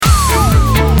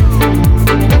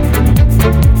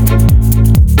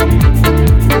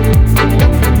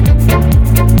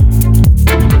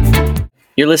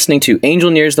You're listening to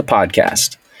Angelneers, the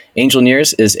podcast.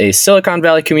 Angelneers is a Silicon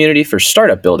Valley community for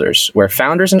startup builders, where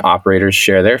founders and operators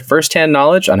share their firsthand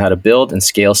knowledge on how to build and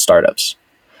scale startups.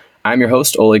 I'm your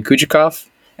host, Oleg Kujikov,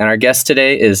 and our guest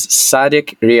today is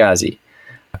Sadiq Riazi,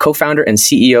 co-founder and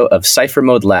CEO of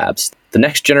CipherMode Labs, the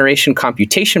next-generation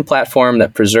computation platform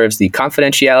that preserves the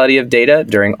confidentiality of data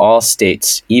during all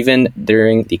states, even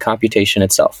during the computation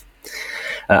itself.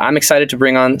 I'm excited to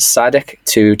bring on Sadiq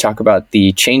to talk about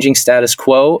the changing status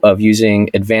quo of using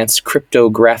advanced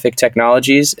cryptographic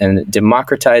technologies and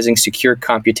democratizing secure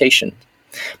computation.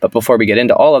 But before we get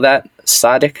into all of that,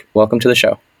 Sadiq, welcome to the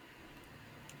show.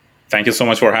 Thank you so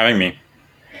much for having me.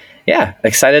 Yeah,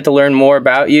 excited to learn more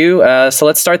about you. So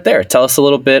let's start there. Tell us a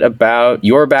little bit about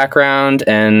your background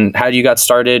and how you got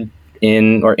started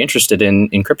in or interested in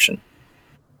encryption.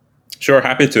 Sure,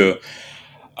 happy to.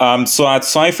 So at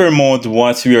CipherMode,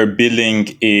 what we are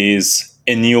building is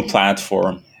a new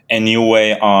platform, a new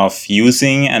way of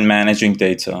using and managing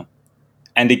data.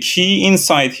 And the key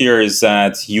insight here is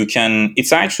that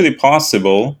it's actually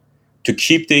possible to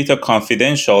keep data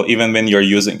confidential even when you're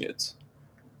using it,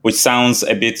 which sounds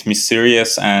a bit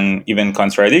mysterious and even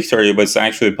contradictory, but it's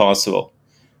actually possible.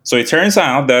 So it turns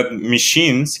out that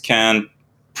machines can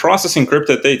process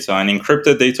encrypted data, and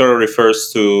encrypted data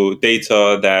refers to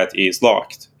data that is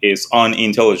locked, is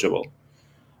unintelligible,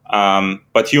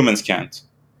 but humans can't.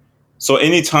 So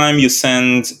anytime you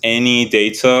send any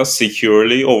data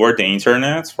securely over the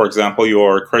internet, for example,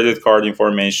 your credit card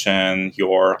information,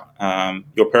 your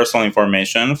personal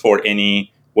information for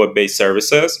any web-based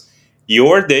services,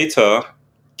 your data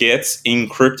gets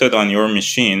encrypted on your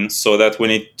machine so that when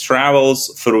it travels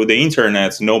through the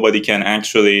internet, nobody can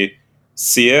actually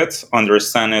see it,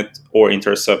 understand it, or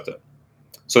intercept it.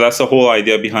 So that's the whole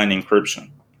idea behind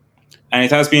encryption. And it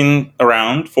has been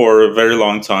around for a very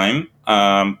long time.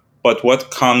 But what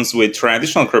comes with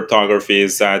traditional cryptography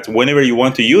is that whenever you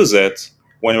want to use it,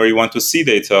 whenever you want to see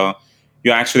data,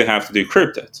 you actually have to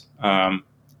decrypt it,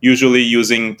 usually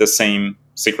using the same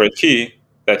secret key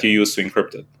that you use to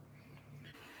encrypt it.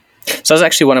 So that's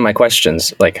actually one of my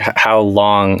questions. Like, how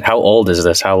old is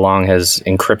this? How long has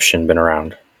encryption been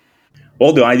around?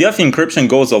 Well, the idea of encryption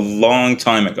goes a long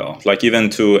time ago, like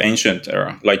even to ancient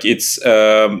era. Like it's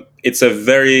a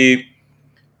very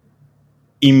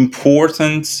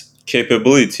important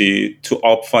capability to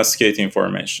obfuscate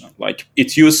information. Like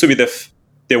it used to be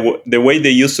the way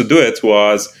they used to do it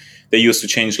was they used to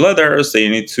change letters. They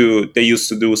used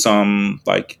to do some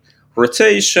like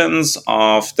rotations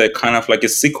of the kind of like a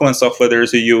sequence of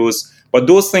letters you use. But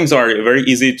those things are very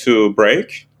easy to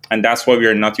break, and that's why we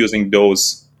are not using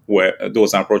those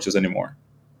approaches anymore.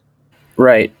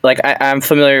 Right. Like I'm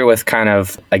familiar with kind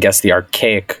of, I guess, the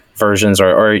archaic versions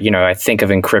or I think of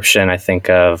encryption, I think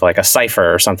of like a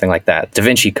cipher or something like that, Da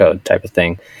Vinci Code type of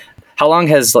thing. How long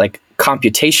has like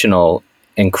computational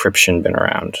encryption been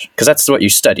around? Because that's what you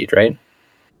studied, right?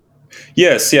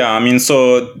 Yes. Yeah. I mean,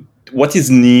 so what is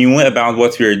new about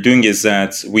what we're doing is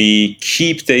that we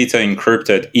keep data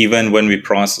encrypted even when we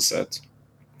process it.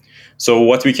 So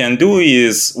what we can do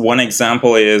is, one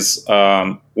example is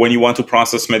when you want to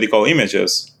process medical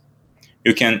images,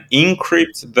 you can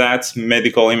encrypt that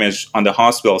medical image on the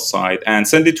hospital side and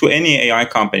send it to any AI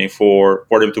company for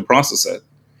them to process it.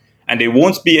 And they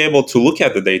won't be able to look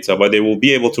at the data, but they will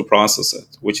be able to process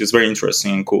it, which is very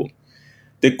interesting and cool.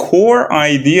 The core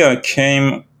idea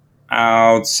came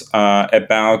out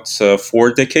about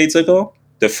 4 decades ago.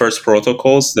 The first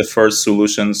protocols, the first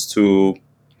solutions to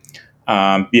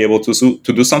be able to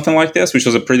do something like this, which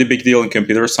was a pretty big deal in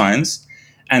computer science.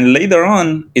 And later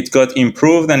on, it got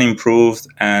improved and improved,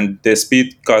 and the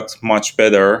speed got much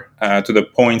better to the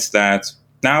point that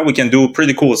now we can do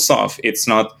pretty cool stuff. It's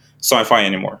not sci-fi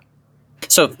anymore.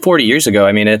 So 40 years ago,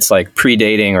 I mean, it's like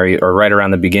predating or right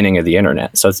around the beginning of the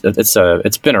internet. So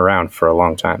it's been around for a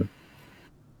long time.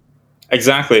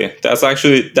 Exactly.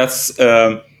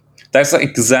 That's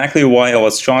exactly why I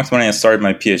was shocked when I started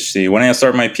my PhD. When I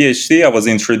started my PhD, I was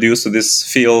introduced to this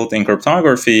field in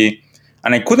cryptography,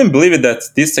 and I couldn't believe it that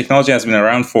this technology has been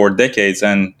around for decades,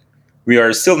 and we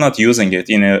are still not using it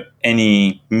in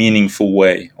any meaningful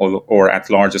way or at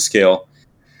large scale.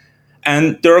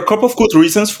 And there are a couple of good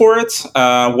reasons for it.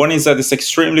 One is that it's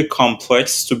extremely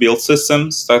complex to build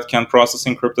systems that can process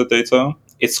encrypted data.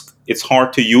 It's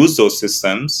hard to use those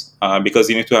systems because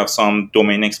you need to have some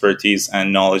domain expertise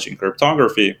and knowledge in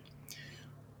cryptography.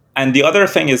 And the other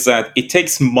thing is that it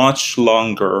takes much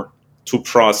longer to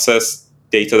process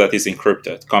data that is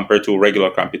encrypted compared to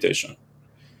regular computation.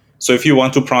 So if you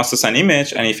want to process an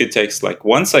image, and if it takes like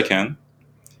 1 second,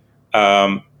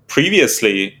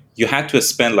 previously you had to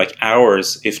spend like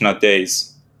hours, if not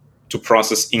days, to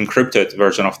process encrypted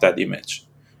version of that image.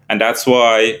 And that's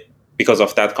why, because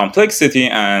of that complexity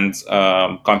and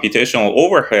computational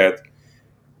overhead,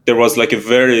 there was like a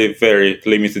very, very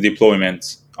limited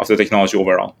deployment of the technology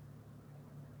overall.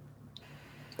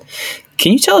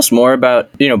 Can you tell us more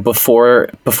about, before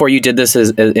you did this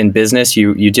in business,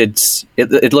 you did,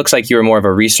 it looks like you were more of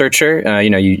a researcher.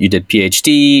 You did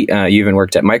PhD, you even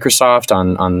worked at Microsoft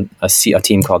on a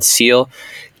team called SEAL.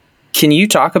 Can you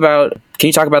talk about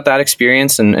that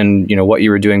experience and what you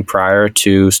were doing prior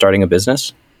to starting a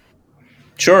business?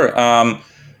 Sure.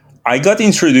 I got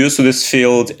introduced to this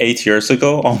field 8 years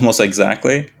ago, almost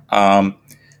exactly.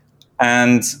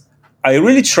 And I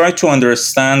really tried to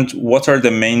understand what are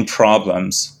the main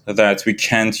problems that we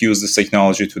can't use this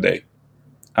technology today.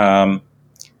 And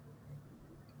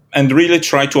really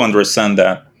try to understand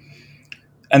that.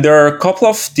 And there are a couple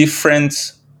of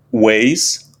different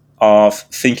ways of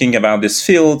thinking about this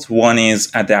field. One is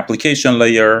at the application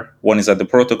layer, one is at the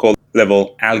protocol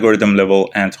level, algorithm level,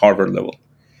 and hardware level.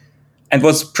 And it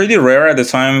was pretty rare at the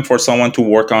time for someone to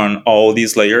work on all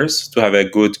these layers to have a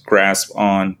good grasp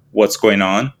on what's going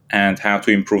on and how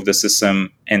to improve the system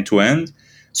end to end.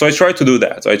 So I tried to do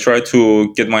that. I tried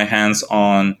to get my hands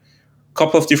on a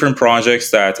couple of different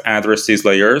projects that address these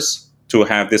layers to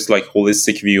have this like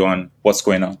holistic view on what's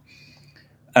going on.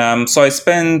 So I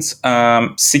spent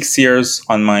 6 years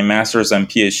on my master's and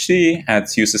PhD at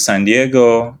UC San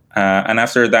Diego. And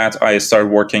after that, I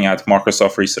started working at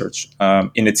Microsoft Research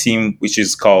in a team which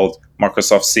is called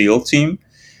Microsoft SEAL team.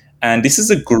 And this is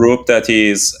a group that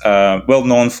is well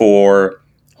known for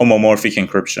homomorphic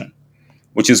encryption,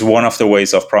 which is one of the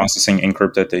ways of processing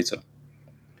encrypted data.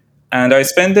 And I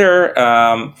spent there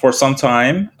for some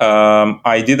time.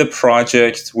 I did a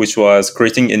project which was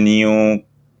creating a new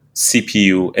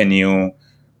CPU, a new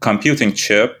computing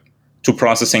chip to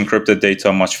process encrypted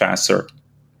data much faster.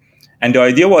 And the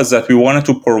idea was that we wanted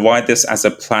to provide this as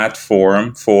a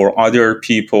platform for other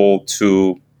people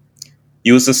to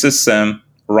use the system,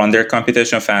 run their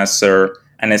computation faster,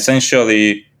 and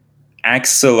essentially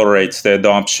accelerate the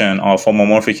adoption of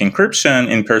homomorphic encryption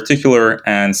in particular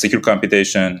and secure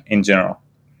computation in general.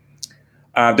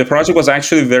 The project was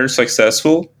actually very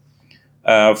successful.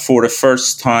 For the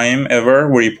first time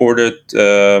ever, we reported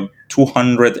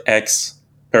 200x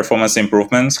performance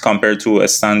improvements compared to a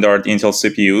standard Intel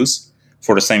CPUs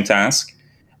for the same task.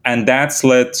 And that's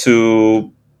led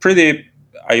to pretty,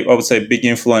 I would say, big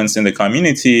influence in the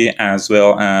community, as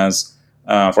well as,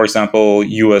 for example,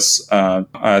 US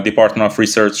Department of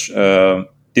Research,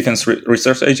 Defense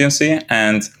Research Agency.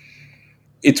 And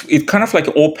it kind of like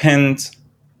opened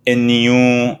a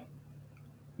new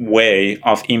way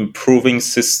of improving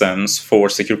systems for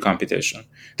secure computation.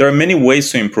 There are many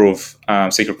ways to improve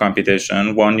secure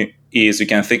computation. One is you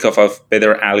can think of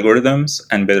better algorithms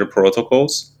and better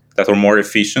protocols that are more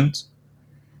efficient.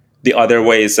 The other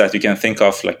way is that you can think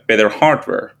of like better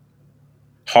hardware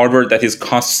that is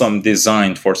custom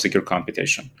designed for secure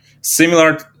computation.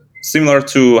 Similar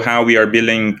to how we are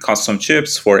building custom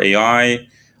chips for AI.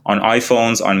 On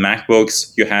iPhones, on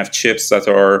MacBooks, you have chips that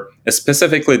are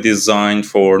specifically designed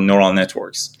for neural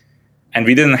networks. And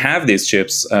we didn't have these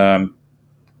chips a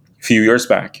few years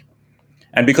back.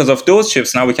 And because of those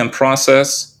chips, now we can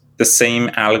process the same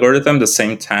algorithm, the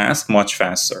same task much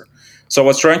faster. So I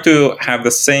was trying to have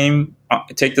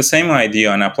take the same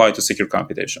idea and apply it to secure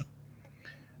computation.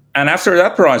 And after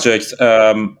that project,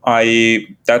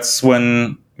 that's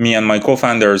when me and my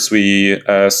co-founders, we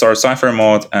started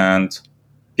CypherMod, and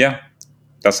yeah,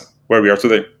 that's where we are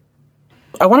today.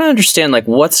 I want to understand like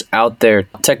what's out there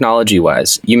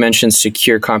technology-wise. You mentioned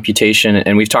secure computation,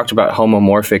 and we've talked about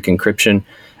homomorphic encryption.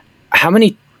 How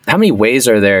many ways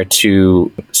are there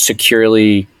to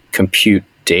securely compute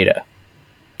data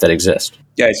that exist?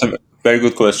 Yeah, it's a very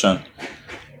good question.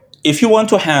 If you want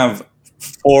to have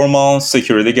formal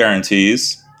security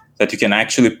guarantees that you can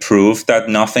actually prove that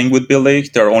nothing would be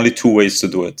leaked, there are only two ways to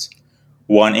do it.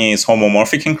 One is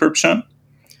homomorphic encryption,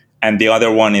 and the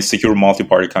other one is secure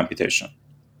multi-party computation.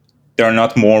 There are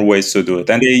not more ways to do it.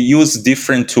 And they use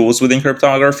different tools within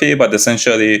cryptography, but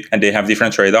essentially, and they have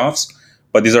different trade-offs,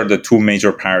 but these are the two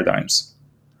major paradigms.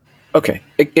 Okay.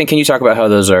 And can you talk about how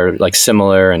those are like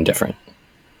similar and different?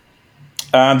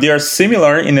 They are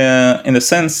similar in the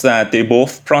sense that they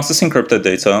both process encrypted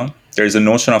data. There is a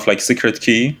notion of like secret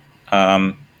key,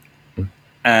 and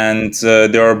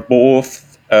they are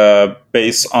both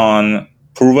based on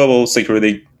provable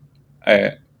security.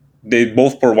 They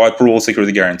both provide provable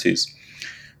security guarantees.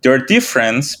 They are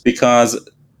different because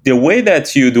the way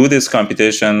that you do these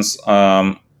computations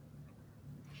are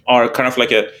kind of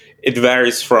like it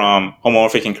varies from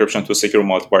homomorphic encryption to secure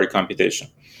multi-party computation.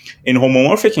 In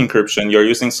homomorphic encryption, you're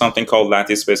using something called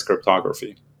lattice-based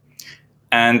cryptography.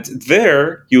 And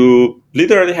there, you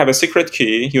literally have a secret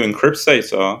key, you encrypt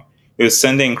data, you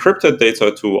send the encrypted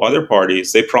data to other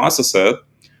parties, they process it,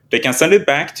 they can send it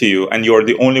back to you, and you're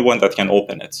the only one that can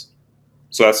open it.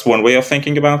 So that's one way of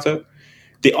thinking about it.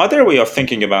 The other way of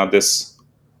thinking about this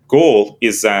goal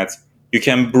is that you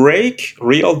can break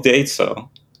real data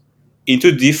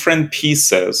into different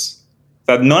pieces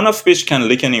that none of which can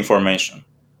leak any information.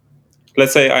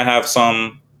 Let's say I have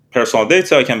some personal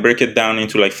data, I can break it down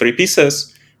into like 3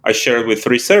 pieces. I share it with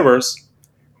 3 servers.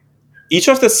 Each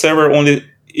of these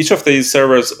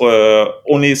servers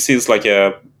only sees like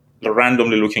a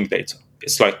randomly looking data.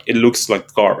 It looks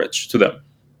like garbage to them.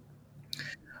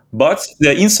 But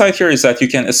the insight here is that you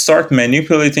can start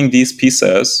manipulating these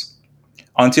pieces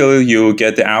until you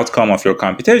get the outcome of your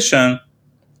computation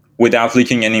without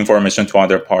leaking any information to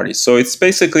other parties. So it's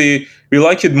basically, we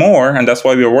like it more, and that's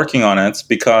why we're working on it,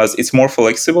 because it's more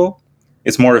flexible,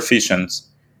 it's more efficient,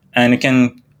 and you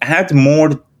can add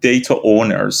more data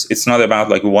owners. It's not about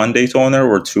like one data owner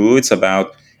or 2, it's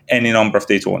about any number of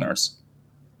data owners.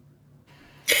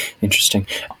 Interesting.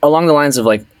 Along the lines of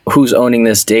like who's owning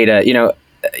this data,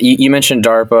 you mentioned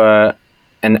DARPA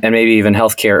and maybe even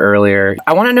healthcare earlier.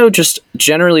 I want to know just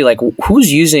generally, like,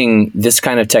 who's using this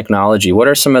kind of technology? What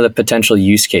are some of the potential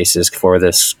use cases for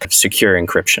this secure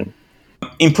encryption?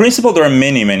 In principle, there are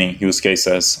many, many use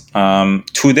cases.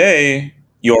 Today,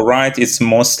 you're right, it's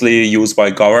mostly used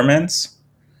by governments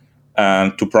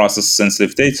to process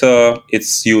sensitive data.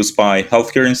 It's used by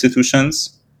healthcare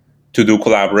institutions to do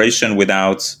collaboration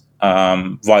without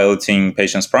violating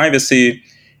patients' privacy.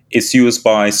 It's used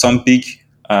by some big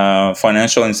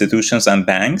financial institutions and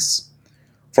banks.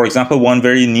 For example, one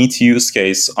very neat use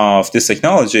case of this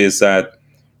technology is that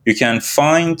you can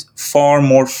find far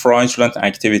more fraudulent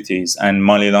activities and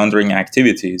money laundering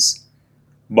activities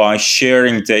by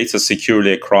sharing data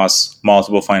securely across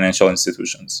multiple financial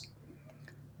institutions.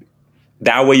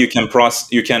 That way, you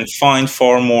can find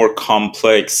far more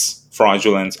complex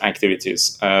fraudulent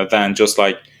activities than just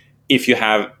like if you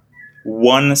have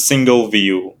one single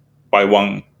view by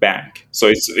one bank. So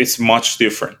it's much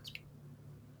different.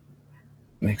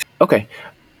 Okay.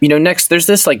 Next, there's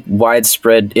this like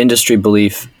widespread industry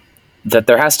belief that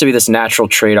there has to be this natural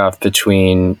trade-off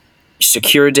between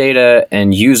secure data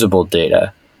and usable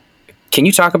data. Can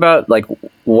you talk about like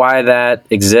why that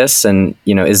exists, and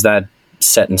is that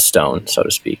set in stone, so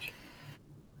to speak?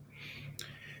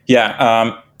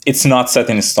 Yeah, it's not set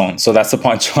in stone. So that's the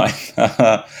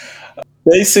punchline.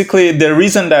 Basically, the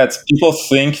reason that people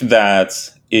think that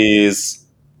is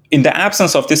in the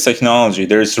absence of this technology,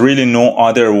 there's really no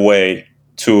other way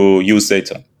to use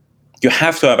data. You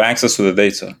have to have access to the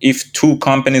data. If 2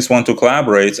 companies want to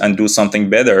collaborate and do something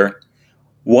better,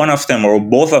 one of them or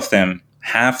both of them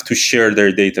have to share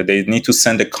their data. They need to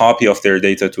send a copy of their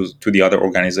data to the other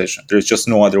organization. There's just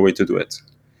no other way to do it.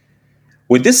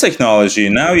 With this technology,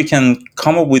 now you can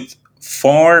come up with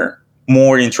far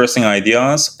more interesting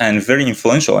ideas and very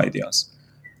influential ideas.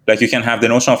 Like you can have the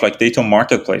notion of like data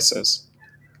marketplaces,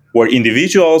 where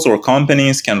individuals or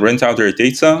companies can rent out their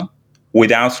data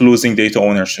without losing data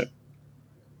ownership,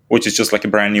 which is just like a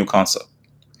brand new concept.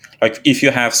 Like if you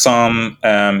have some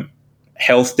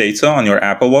health data on your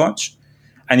Apple Watch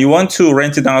and you want to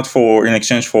rent it out in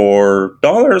exchange for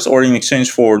dollars or in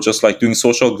exchange for just like doing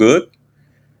social good,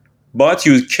 but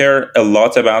you care a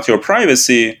lot about your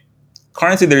privacy,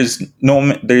 currently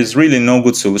there's really no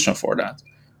good solution for that.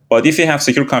 But if you have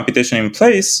secure computation in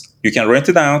place, you can rent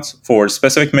it out for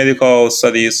specific medical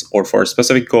studies or for a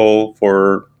specific goal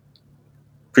for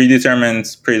predetermined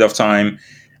period of time,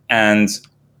 and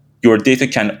your data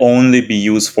can only be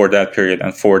used for that period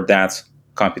and for that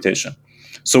computation.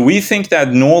 So we think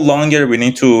that no longer we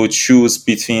need to choose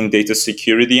between data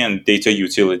security and data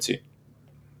utility.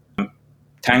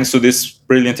 Thanks to this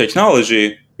brilliant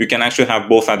technology, you can actually have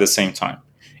both at the same time.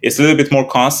 It's a little bit more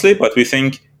costly, but we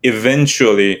think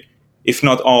eventually, if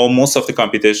not all, most of the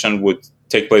computation would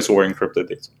take place over encrypted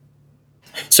data.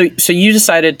 So you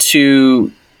decided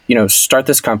to start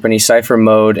this company, Cypher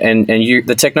Mode, and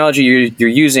the technology you're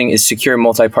using is secure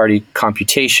multi-party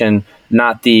computation,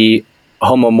 not the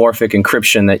homomorphic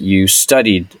encryption that you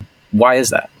studied. Why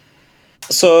is that?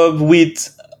 So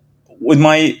with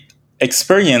my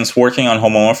experience working on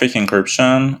homomorphic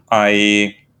encryption,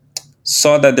 I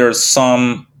saw that there are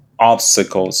some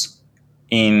obstacles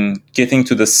in getting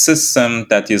to the system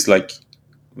that is like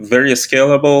very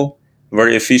scalable,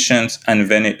 very efficient, and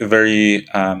very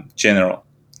general.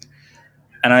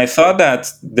 And I thought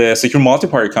that the secure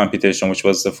multi-party computation, which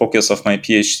was the focus of my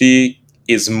PhD,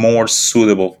 is more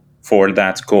suitable for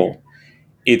that goal.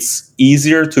 It's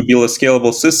easier to build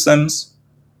scalable systems.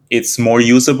 It's more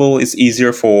usable. It's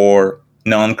easier for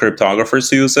non-cryptographers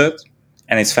to use it,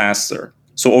 and it's faster.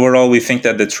 So overall, we think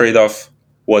that the trade-off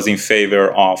was in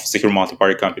favor of secure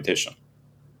multi-party computation.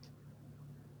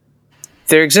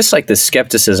 There exists like this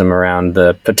skepticism around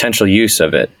the potential use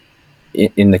of it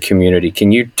in the community.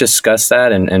 Can you discuss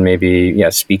that and maybe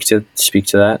speak to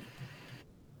that?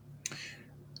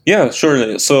 Yeah,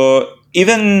 sure. So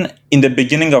even in the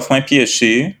beginning of my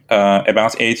PhD,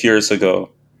 about 8 years ago,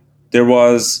 there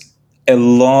was a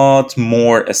lot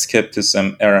more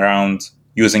skepticism around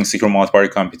using secure multi-party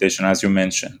computation, as you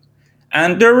mentioned.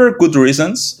 And there were good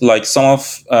reasons. Like some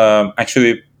of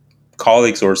actually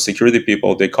colleagues or security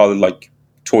people, they call it like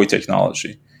toy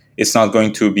technology. It's not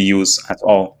going to be used at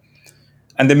all.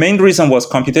 And the main reason was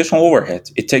computational overhead.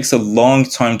 It takes a long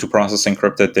time to process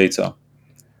encrypted data.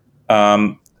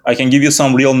 I can give you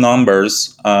some real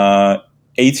numbers.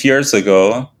 8 years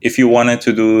ago, if you wanted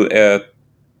to do a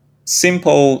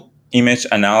simple image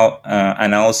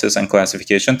analysis and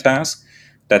classification task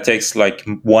that takes like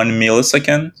 1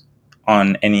 millisecond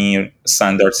on any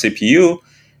standard CPU,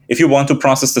 if you want to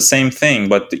process the same thing,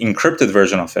 but the encrypted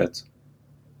version of it,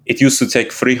 it used to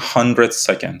take 300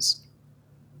 seconds.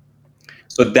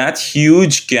 So that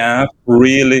huge gap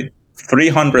really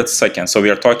 300 seconds. So we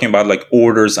are talking about like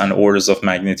orders and orders of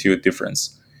magnitude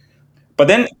difference. But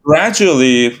then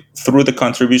gradually, through the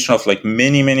contribution of like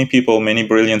many people, many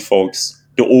brilliant folks,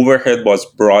 the overhead was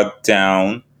brought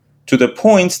down to the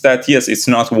point that yes, it's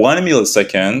not 1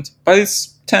 millisecond, but it's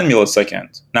 10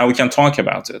 milliseconds. Now we can talk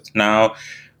about it. Now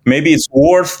maybe it's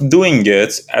worth doing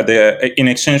it in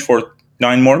exchange for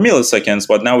 9 more milliseconds,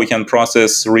 but now we can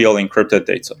process real encrypted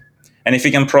data. And if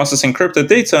we can process encrypted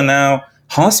data, now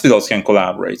hospitals can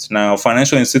collaborate. Now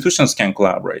financial institutions can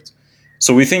collaborate.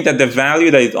 So we think that the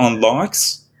value that it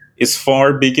unlocks is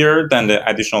far bigger than the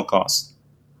additional cost.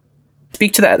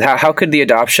 Speak to that. How could the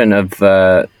adoption of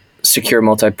secure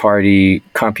multi-party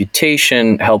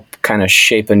computation help kind of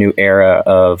shape a new era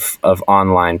of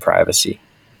online privacy?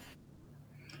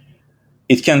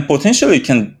 It can potentially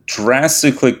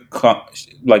drastically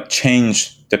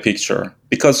change the picture,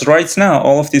 because right now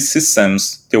all of these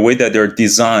systems, the way that they're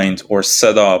designed or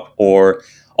set up, or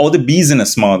all the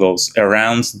business models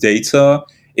around data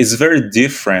is very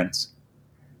different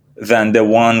than the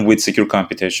one with secure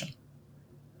computation.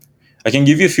 I can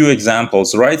give you a few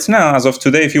examples. Right now, as of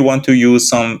today, if you want to use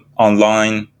some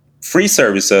online free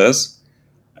services,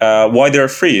 why they're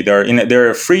free?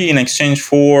 They're free in exchange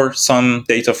for some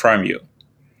data from you.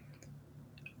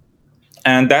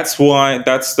 And that's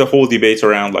the whole debate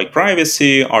around like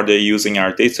privacy. Are they using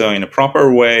our data in a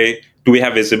proper way? Do we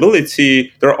have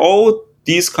visibility? There are all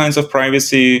these kinds of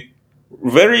privacy,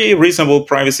 very reasonable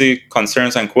privacy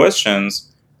concerns and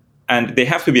questions, and they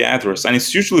have to be addressed. And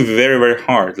it's usually very, very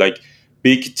hard. Like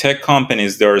big tech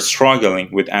companies, they're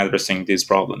struggling with addressing these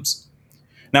problems.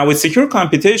 Now, with secure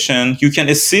computation, you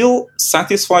can still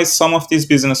satisfy some of these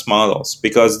business models,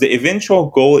 because the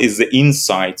eventual goal is the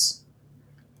insights,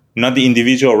 not the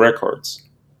individual records.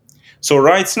 So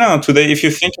right now, today, if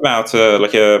you think about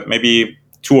maybe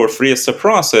 2 or 3 step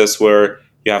process where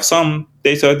you have some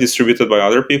data distributed by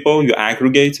other people, you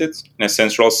aggregate it in a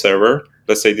central server.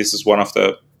 Let's say this is one of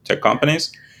the tech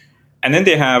companies. And then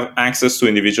they have access to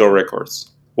individual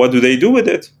records. What do they do with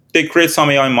it? They create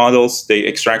some AI models, they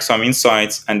extract some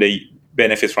insights, and they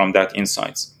benefit from that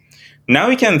insights. Now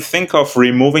we can think of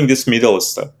removing this middle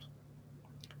step.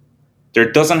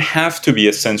 There doesn't have to be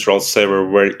a central server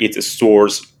where it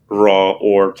stores raw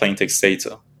or plain text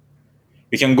data.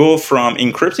 We can go from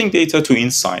encrypting data to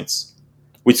insights,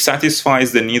 which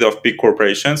satisfies the need of big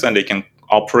corporations, and they can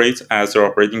operate as they're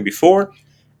operating before.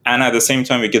 And at the same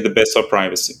time, we get the best of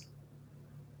privacy.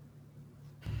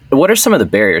 What are some of the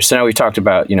barriers? So now we've talked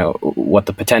about, what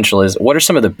the potential is. What are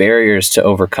some of the barriers to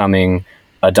overcoming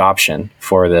adoption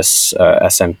for this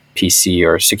SMPC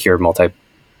or secure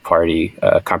multi-party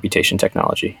computation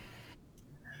technology?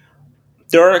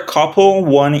 There are a couple.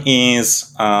 One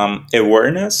is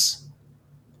awareness.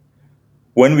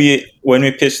 When we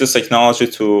pitch this technology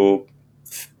to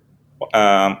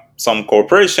some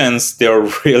corporations, they're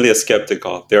really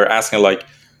skeptical. They're asking like,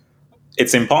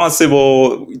 it's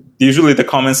impossible. Usually the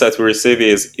comments that we receive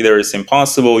is either it's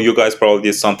impossible, you guys probably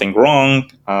did something wrong,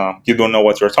 you don't know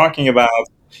what you're talking about.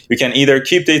 You can either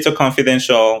keep data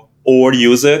confidential or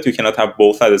use it. You cannot have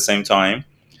both at the same time.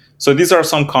 So these are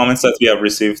some comments that we have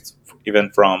received even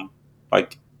from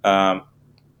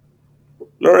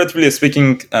relatively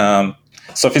speaking,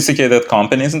 sophisticated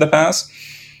companies in the past.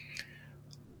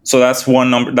 So that's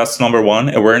number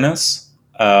one, awareness.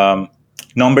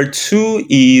 Number two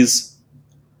is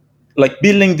like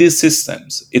building these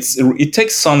systems, it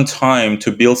takes some time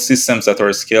to build systems that are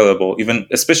scalable, even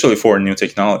especially for new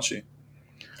technology.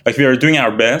 Like, we are doing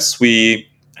our best. We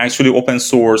actually open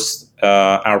sourced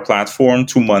our platform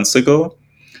 2 months ago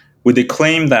with the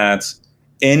claim that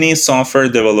any software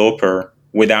developer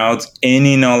without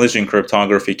any knowledge in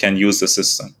cryptography can use the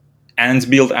system and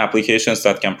build applications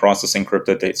that can process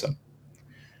encrypted data.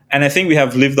 And I think we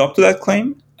have lived up to that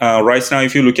claim. Right now,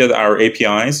 if you look at our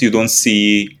APIs, you don't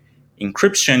see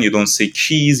encryption, you don't see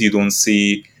keys, you don't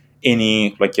see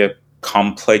any like a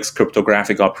complex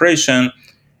cryptographic operation.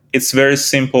 It's very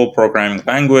simple programming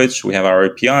language. We have our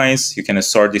APIs. You can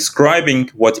start describing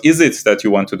what is it that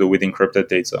you want to do with encrypted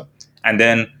data. And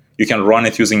then you can run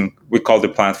it using, we call the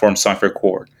platform Cypher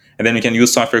Core. And then you can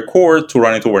use Cypher Core to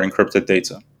run it over encrypted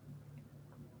data.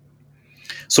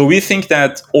 So we think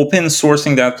that open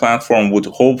sourcing that platform would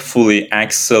hopefully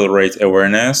accelerate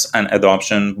awareness and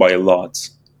adoption by a lot.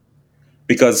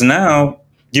 Because now,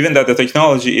 given that the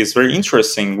technology is very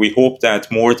interesting, we hope that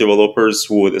more developers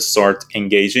would start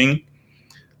engaging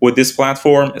with this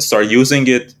platform, start using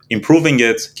it, improving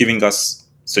it, giving us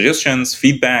suggestions,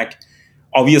 feedback.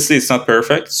 Obviously, it's not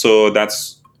perfect, so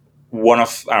that's one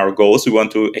of our goals. We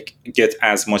want to get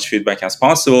as much feedback as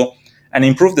possible and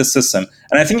improve the system.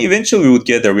 And I think eventually we would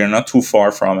get there. We are not too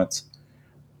far from it.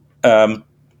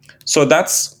 So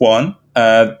that's one.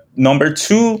 Number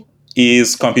two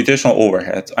is computational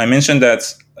overhead. I mentioned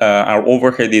that our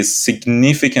overhead is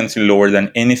significantly lower than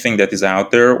anything that is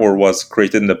out there or was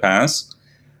created in the past,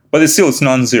 but it's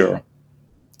non-zero.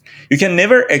 You can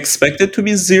never expect it to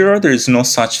be zero. There is no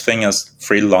such thing as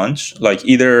free lunch. Like,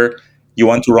 either you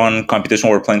want to run computational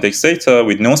over plain text data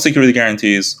with no security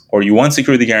guarantees, or you want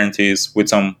security guarantees with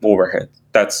some overhead.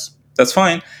 That's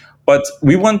fine. But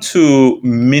we want to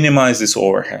minimize this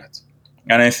overhead.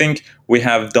 And I think we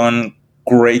have done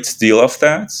great deal of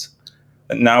that.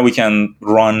 Now we can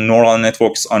run neural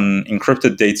networks on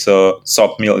encrypted data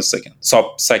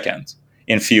sub-second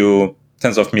in few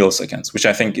tens of milliseconds, which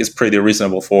I think is pretty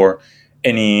reasonable for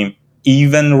any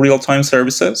even real-time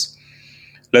services,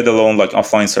 let alone like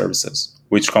offline services,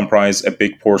 which comprise a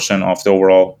big portion of the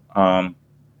overall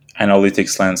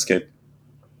analytics landscape.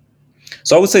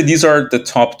 So I would say these are the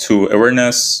top two: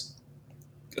 awareness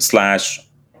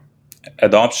 /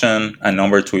 adoption, and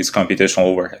number two is computational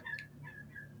overhead.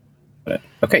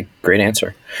 Okay, great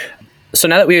answer. So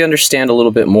now that we understand a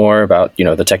little bit more about,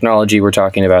 the technology we're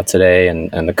talking about today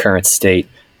and the current state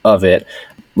of it,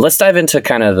 let's dive into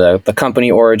kind of the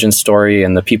company origin story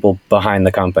and the people behind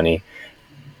the company.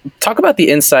 Talk about the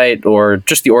insight or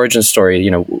just the origin story.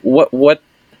 What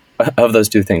of those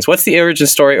two things? What's the origin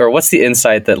story, or what's the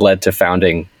insight that led to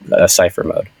founding Cypher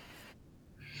Mode?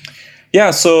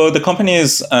 Yeah, so the company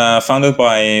is founded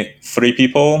by three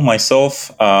people: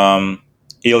 myself,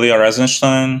 Ilya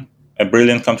Razenstein, a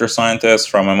brilliant computer scientist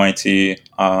from MIT,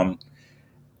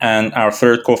 and our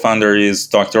third co-founder is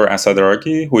Dr. Asad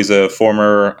Araki, who is a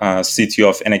former CTO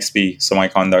of NXP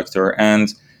Semiconductor.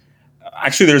 And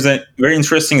actually, there's a very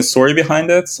interesting story behind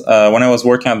it. When I was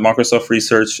working at Microsoft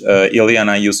Research, Ilya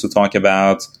and I used to talk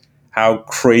about how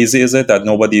crazy is it that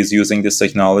nobody is using this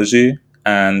technology.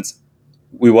 And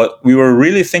we were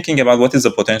really thinking about what is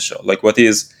the potential, like what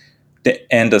is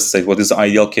the end state, what is the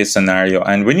ideal case scenario.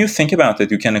 And when you think about it,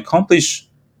 you can accomplish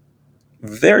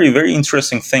very, very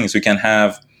interesting things. You can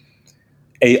have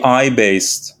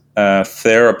AI-based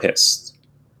therapists,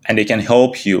 and they can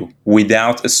help you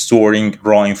without storing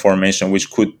raw information, which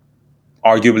could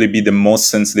arguably be the most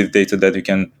sensitive data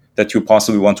that you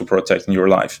possibly want to protect in your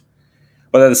life.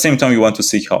 But at the same time, you want to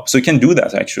seek help. So you can do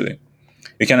that, actually.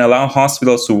 You can allow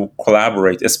hospitals to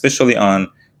collaborate, especially on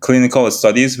clinical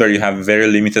studies where you have very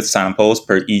limited samples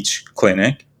per each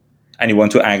clinic, and you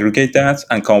want to aggregate that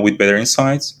and come up with better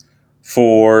insights.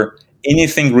 For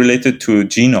anything related to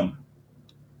genome,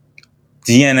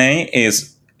 DNA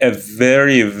is a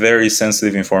very, very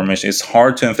sensitive information. It's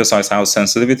hard to emphasize how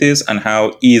sensitive it is and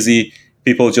how easy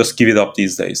people just give it up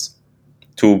these days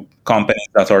to companies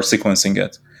that are sequencing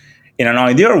it. In an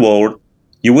ideal world,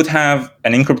 you would have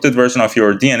an encrypted version of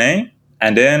your DNA,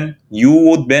 and then you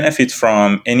would benefit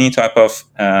from any type of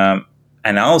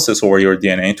analysis over your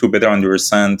DNA to better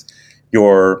understand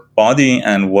your body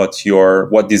and what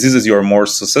diseases you're more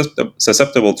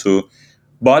susceptible to,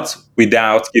 but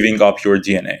without giving up your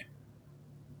DNA.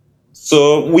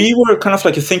 So we were kind of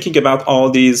like thinking about all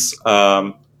these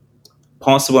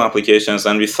possible applications,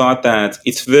 and we thought that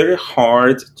it's very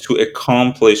hard to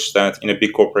accomplish that in a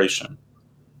big corporation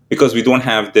because we don't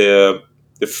have the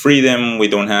freedom, we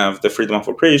don't have the freedom of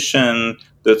operation,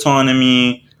 the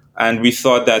autonomy, and we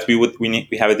thought that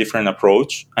we have a different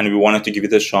approach, and we wanted to give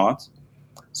it a shot.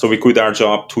 So we quit our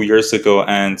job 2 years ago,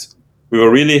 and we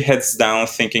were really heads down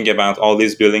thinking about all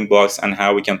these building blocks and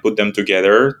how we can put them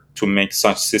together to make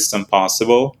such system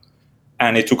possible.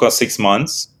 And it took us 6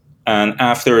 months. And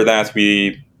after that,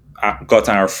 we got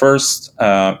our first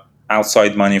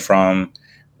outside money from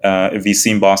a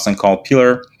VC in Boston called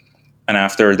Pillar. And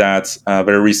after that,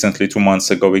 very recently, 2 months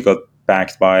ago, we got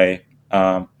backed by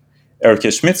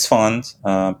Eric Schmidt's fund,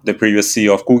 the previous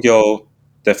CEO of Google.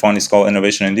 The fund is called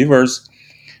Innovation Endeavors.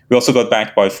 We also got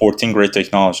backed by 14 great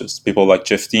technologists, people like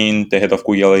Jeff Dean, the head of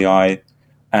Google AI,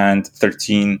 and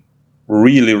 13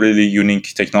 really, really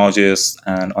unique technologists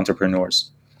and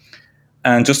entrepreneurs.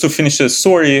 And just to finish the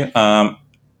story,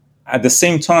 at the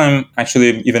same time,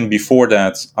 actually, even before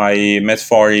that, I met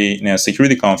Fari in a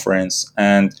security conference,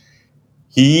 and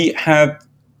he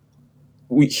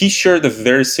shared a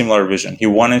very similar vision. He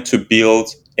wanted to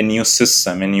build a new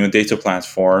system, a new data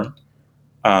platform,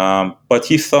 but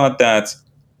he thought that,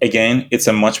 again, it's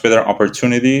a much better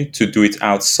opportunity to do it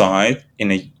outside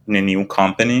in a new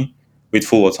company with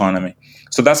full autonomy.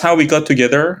 So that's how we got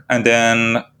together, and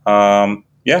then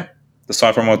the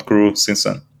Cypher Mode grew since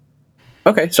then.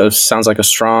 Okay, so it sounds like a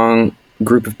strong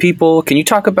group of people. Can you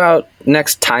talk about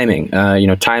next timing?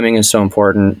 Timing is so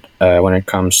important when it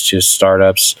comes to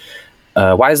startups.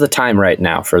 Why is the time right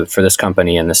now for this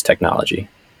company and this technology?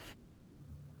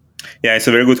 Yeah, it's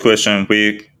a very good question.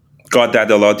 We got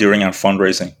that a lot during our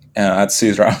fundraising at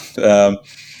Seed Round.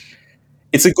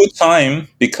 It's a good time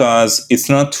because it's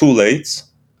not too late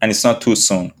and it's not too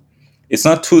soon. It's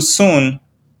not too soon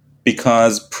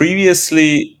because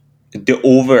previously the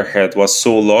overhead was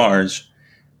so large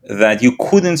that you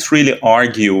couldn't really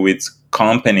argue with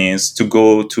companies to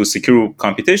go to secure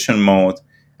computation mode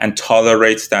and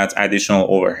tolerate that additional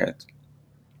overhead.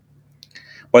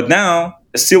 But now,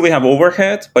 still we have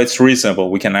overhead, but it's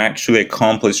reasonable. We can actually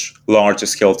accomplish large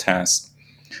scale tasks.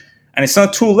 And it's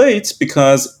not too late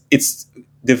because it's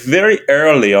the very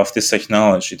early of this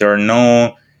technology. There are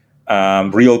no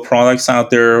real products out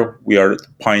there. We are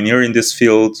pioneer in this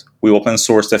field. We open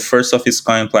source the first of its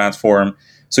kind platform.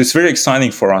 So it's very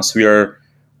exciting for us. We are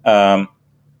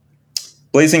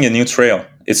blazing a new trail.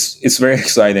 It's very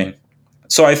exciting.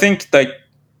 So I think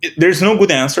there's no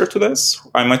good answer to this.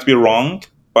 I might be wrong,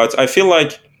 but I feel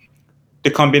like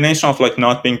the combination of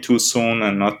not being too soon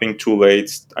and not being too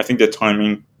late, I think the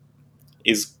timing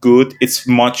is good. It's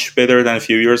much better than a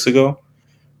few years ago.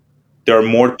 There are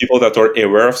more people that are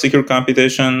aware of secure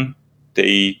computation.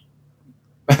 We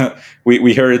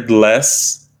heard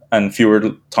less and fewer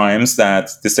times that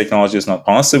this technology is not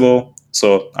possible.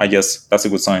 So I guess that's a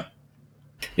good sign.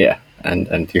 Yeah,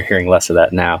 and you're hearing less of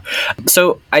that now.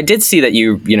 So I did see that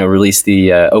you released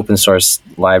the open source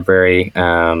library,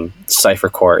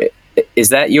 CipherCore. Is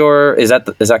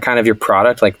that kind of your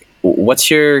product? Like,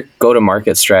 what's your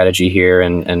go-to-market strategy here?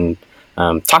 And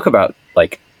talk about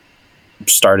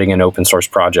starting an open source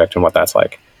project and what that's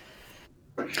like.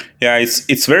 Yeah,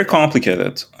 it's very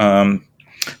complicated.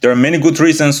 There are many good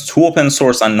reasons to open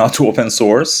source and not to open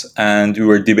source, and we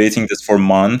were debating this for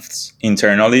months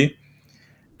internally.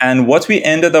 And what we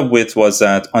ended up with was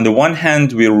that, on the one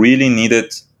hand, we really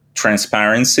needed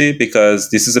transparency because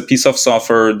this is a piece of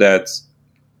software that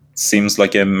seems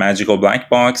like a magical black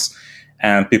box,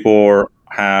 and people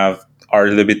are a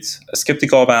little bit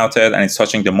skeptical about it, and it's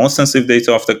touching the most sensitive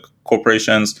data of the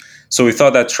corporations. So we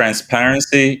thought that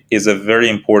transparency is a very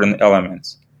important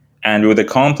element. And we would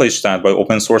accomplish that by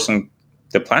open sourcing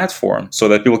the platform so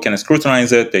that people can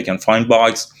scrutinize it, they can find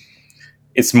bugs.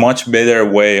 It's much better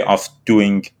way of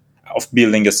building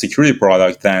a security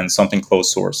product than something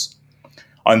closed source.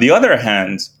 On the other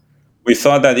hand, we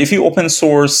thought that if you open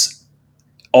source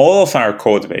all of our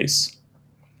code base,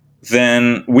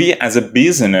 then we as a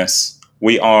business,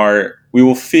 we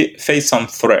will face some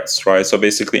threats, right? So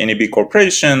basically any big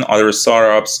corporation, other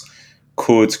startups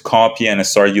could copy and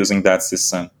start using that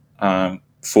system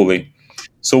fully.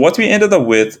 So what we ended up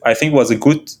with, I think, was a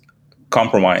good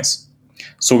compromise.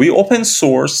 So we open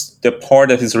sourced the part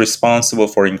that is responsible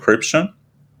for encryption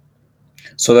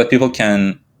so that people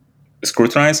can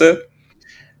scrutinize it.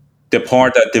 The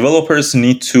part that developers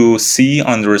need to see,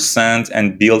 understand,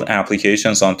 and build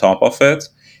applications on top of it.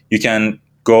 You can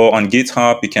go on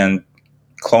GitHub, you can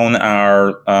clone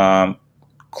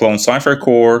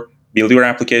CipherCore, build your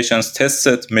applications, test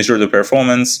it, measure the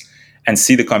performance, and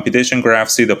see the computation graph,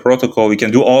 see the protocol. You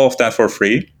can do all of that for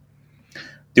free.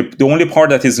 The only part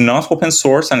that is not open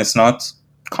source and it's not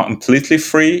completely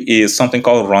free is something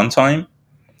called runtime.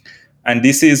 And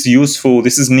this is useful.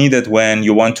 This is needed when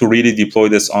you want to really deploy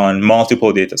this on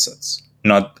multiple datasets,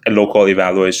 not a local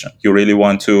evaluation. You really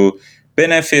want to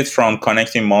benefit from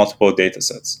connecting multiple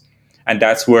datasets. And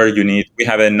that's where we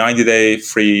have a 90-day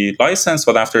free license,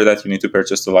 but after that, you need to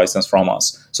purchase the license from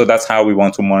us. So that's how we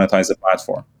want to monetize the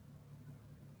platform.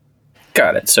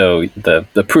 Got it. So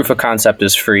the proof of concept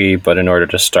is free, but in order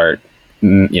to start,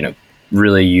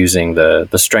 really using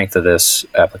the strength of this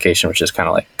application, which is kind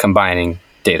of like combining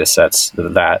data sets,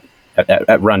 that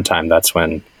at runtime, that's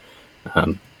when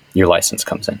your license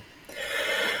comes in.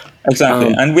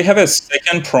 Exactly. And we have a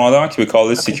second product. We call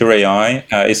it Secure AI.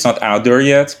 It's not out there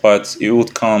yet, but it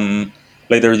would come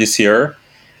later this year.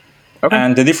 Okay.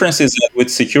 And the difference is that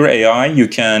with Secure AI, you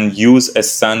can use a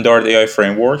standard AI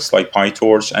frameworks like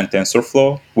PyTorch and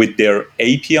TensorFlow with their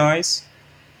APIs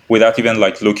without even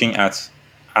looking at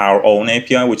our own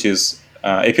API, which is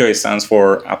API stands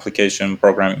for Application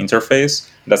Programming Interface.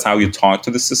 That's how you talk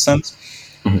to the systems.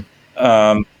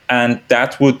 Mm-hmm. And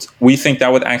we think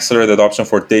that would accelerate adoption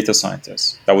for data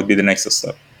scientists. That would be the next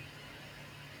step.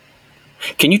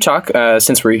 Can you talk,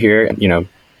 since we're here,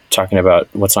 talking about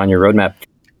what's on your roadmap?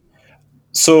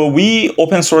 So we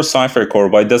open source Cypher Core,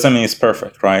 but it doesn't mean it's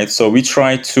perfect, right? So we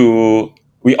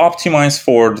optimize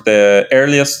for the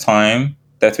earliest time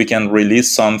that we can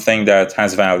release something that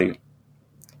has value.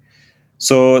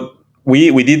 So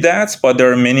we did that, but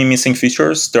there are many missing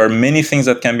features. There are many things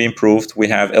that can be improved. We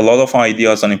have a lot of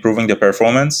ideas on improving the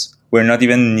performance. We're not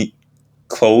even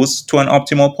close to an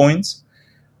optimal point.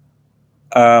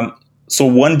 So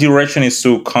one direction is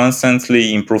to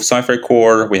constantly improve Cypher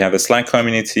Core. We have a Slack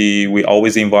community. We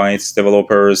always invite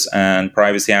developers and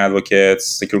privacy advocates,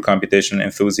 secure computation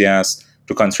enthusiasts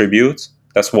to contribute.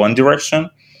 That's one direction.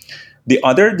 The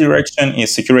other direction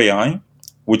is Secure AI,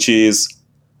 which is,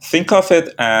 think of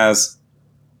it as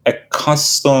a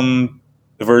custom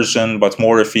version, but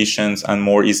more efficient and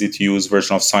more easy to use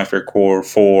version of Cypher Core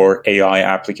for AI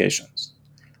applications.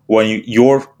 When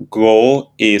your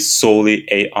goal is solely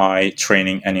AI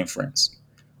training and inference,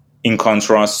 in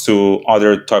contrast to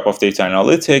other type of data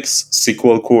analytics,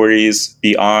 SQL queries,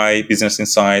 BI, business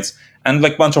insights, and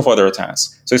a bunch of other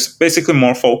tasks. So it's basically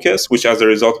more focused, which as a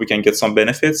result, we can get some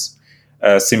benefits,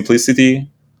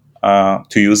 simplicity to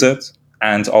use it,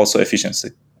 and also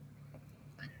efficiency.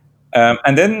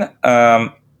 And then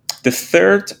the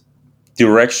third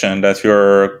direction that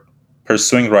you're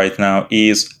pursuing right now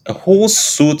is a whole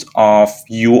suite of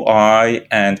UI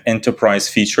and enterprise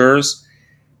features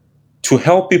to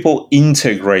help people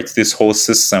integrate this whole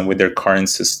system with their current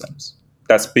systems.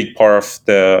 That's a big part of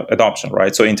the adoption,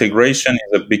 right? So integration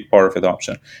is a big part of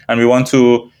adoption. And we want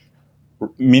to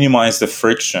minimize the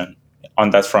friction on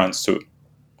that front too.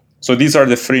 So these are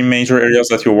the three major areas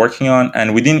that you're working on.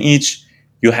 And within each,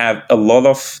 you have a lot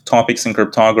of topics in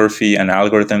cryptography and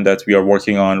algorithm that we are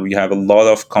working on. We have a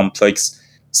lot of complex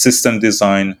system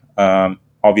design,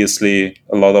 obviously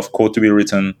a lot of code to be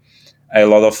written, a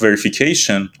lot of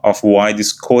verification of why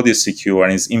this code is secure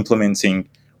and is implementing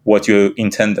what you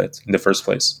intended in the first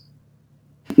place.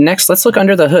 Next, let's look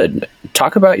under the hood.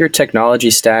 Talk about your technology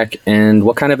stack and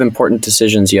what kind of important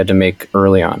decisions you had to make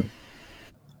early on.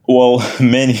 Well,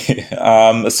 many.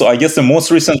 So I guess the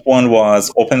most recent one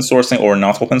was open sourcing or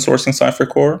not open sourcing Cypher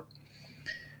Core.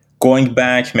 Going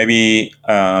back maybe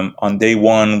on day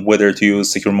one, whether to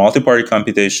use secure multi-party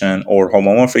computation or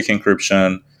homomorphic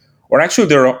encryption, or actually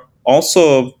there are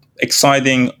also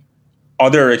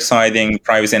other exciting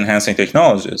privacy-enhancing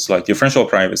technologies like differential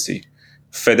privacy,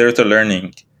 federated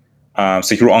learning,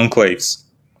 secure enclaves.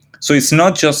 So it's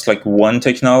not just one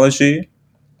technology.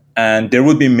 And there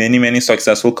would be many, many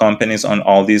successful companies on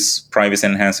all these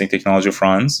privacy-enhancing technology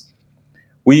fronts.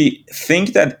 We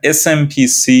think that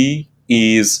SMPC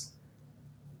is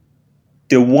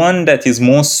the one that is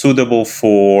most suitable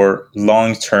for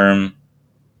long-term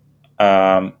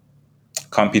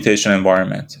computation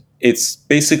environment. It's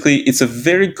a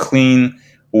very clean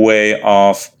way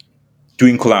of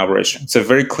doing collaboration. It's a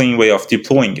very clean way of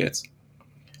deploying it.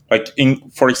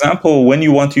 For example, when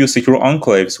you want to use secure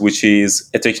enclaves, which is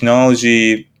a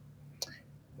technology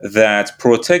that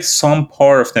protects some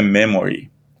part of the memory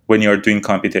when you're doing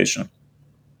computation.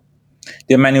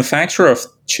 The manufacturer of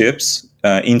chips,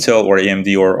 Intel or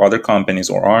AMD or other companies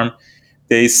or ARM,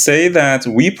 they say that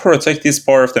we protect this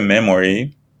part of the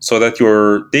memory so that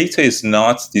your data is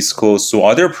not disclosed to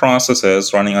other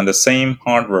processes running on the same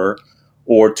hardware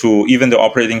or to even the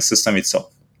operating system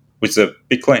itself, which is a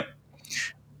big claim.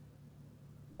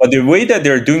 But the way that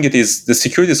they're doing it is the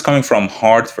security is coming from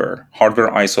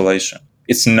hardware isolation.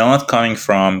 It's not coming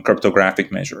from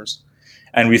cryptographic measures.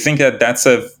 And we think that that's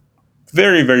a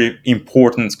very, very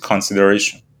important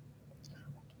consideration.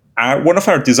 One of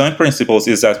our design principles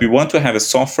is that we want to have a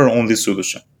software-only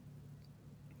solution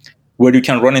where you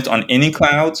can run it on any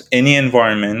cloud, any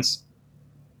environment,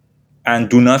 and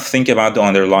do not think about the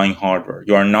underlying hardware.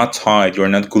 You are not tied, you are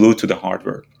not glued to the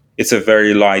hardware. It's a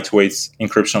very lightweight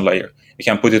encryption layer. You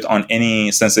can put it on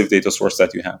any sensitive data source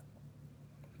that you have.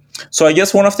 So I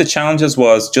guess one of the challenges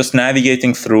was just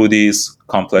navigating through these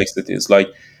complexities. Like,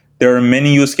 there are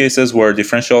many use cases where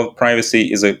differential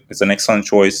privacy is an excellent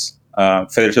choice.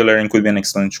 Federated layering could be an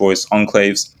excellent choice,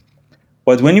 enclaves.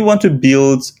 But when you want to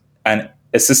build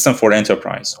a system for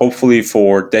enterprise, hopefully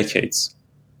for decades,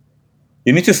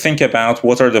 you need to think about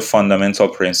what are the fundamental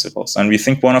principles. And we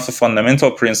think one of the fundamental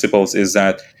principles is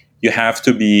that you have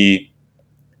to be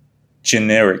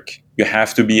generic. You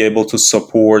have to be able to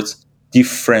support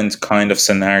different kind of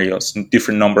scenarios,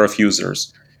 different number of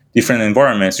users, different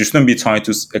environments. You shouldn't be tied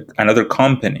to another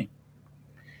company.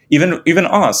 Even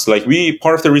us, like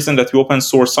part of the reason that we open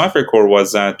source CipherCore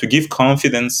was to give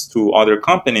confidence to other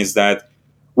companies that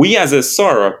we as a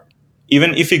startup,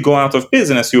 even if we go out of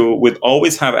business, you would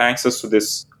always have access to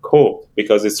this code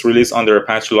because it's released under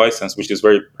Apache license, which is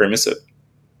very permissive.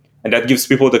 And that gives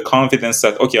people the confidence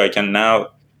that, okay, I can now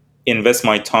invest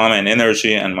my time and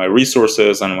energy and my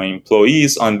resources and my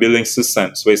employees on building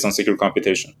systems based on secure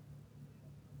computation.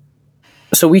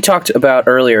 So we talked about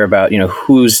earlier about,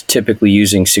 who's typically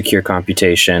using secure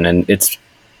computation, and it's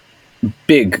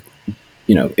big,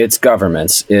 it's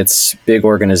governments, it's big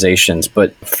organizations.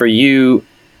 But for you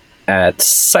at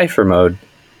CipherMode,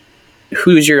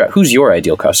 who's your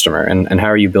ideal customer, and how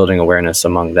are you building awareness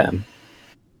among them?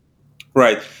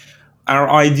 Right. Our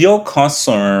ideal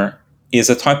customer is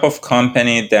a type of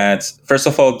company that, first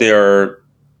of all, they're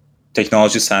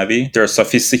technology savvy. They're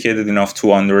sophisticated enough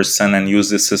to understand and use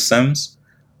these systems,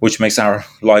 which makes our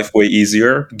life way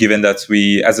easier, given that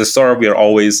we, as a startup, we are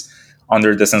always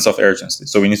under the sense of urgency.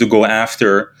 So we need to go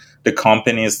after the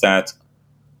companies that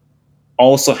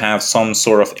also have some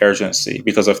sort of urgency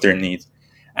because of their need.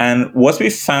 And what we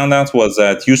found out was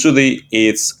that usually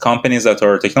it's companies that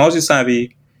are technology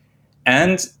savvy,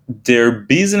 and their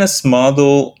business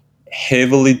model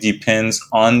heavily depends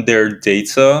on their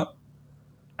data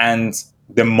and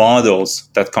the models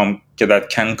that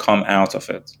can come out of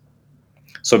it.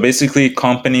 So basically,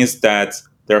 companies that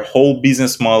their whole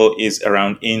business model is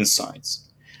around insights.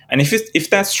 And if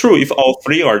that's true, if all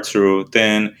three are true,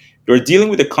 then you're dealing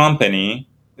with a company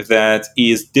that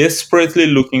is desperately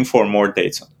looking for more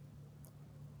data.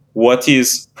 What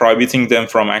is prohibiting them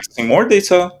from accessing more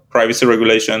data? Privacy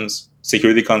regulations,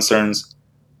 security concerns,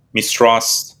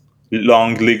 mistrust,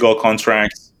 long legal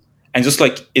contracts. And just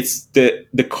like it's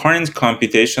the current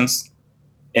computations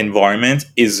environment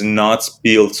is not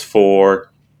built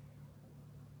for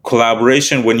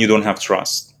collaboration when you don't have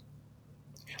trust.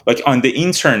 Like on the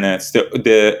internet,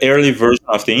 the early version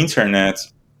of the internet,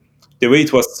 the way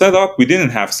it was set up, we didn't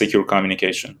have secure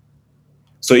communication.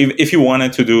 So if you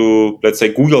wanted to do, let's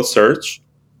say, Google search,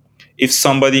 if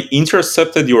somebody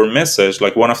intercepted your message,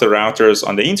 like one of the routers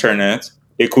on the internet,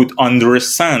 they could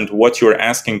understand what you're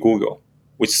asking Google,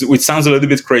 which sounds a little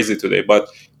bit crazy today, but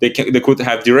they could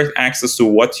have direct access to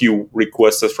what you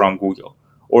requested from Google,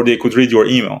 or they could read your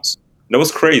emails. That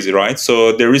was crazy, right?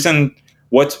 So the reason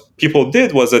what people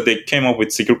did was that they came up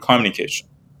with secure communication.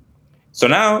 So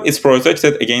now it's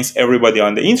protected against everybody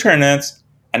on the internet,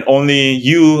 and only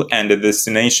you and the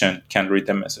destination can read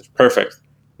the message. Perfect.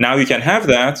 Now you can have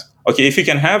that. Okay, if you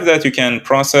can have that, you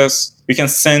can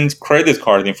send credit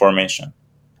card information.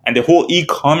 And the whole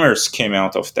e-commerce came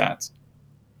out of that.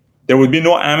 There would be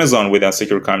no Amazon without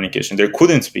secure communication. There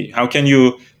couldn't be. How can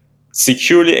you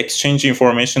securely exchange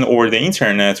information over the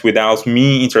internet without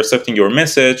me intercepting your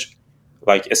message,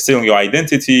 like stealing your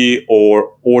identity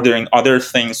or ordering other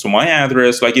things to my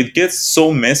address? Like, it gets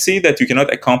so messy that you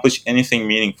cannot accomplish anything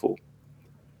meaningful.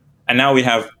 And now we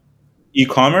have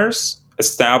e-commerce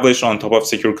established on top of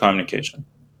secure communication.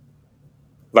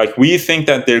 Like, we think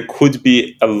that there could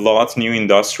be a lot new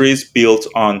industries built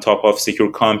on top of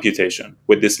secure computation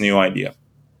with this new idea.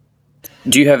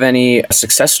 Do you have any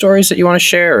success stories that you want to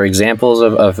share or examples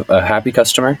of a happy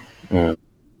customer?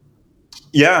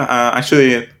 Yeah,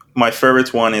 actually, my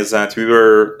favorite one is that we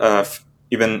were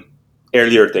even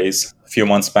earlier days, a few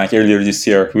months back, earlier this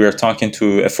year, we were talking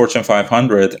to a Fortune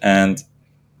 500, and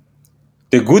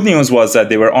the good news was that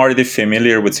they were already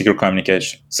familiar with secure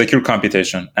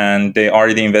computation, and they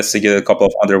already investigated a couple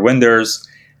of other vendors,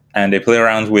 and they play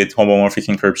around with homomorphic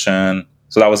encryption.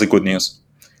 So that was the good news.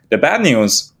 The bad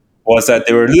news was that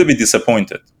they were a little bit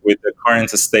disappointed with the current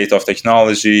state of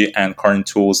technology and current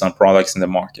tools and products in the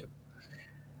market.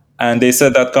 And they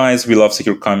said that, guys, we love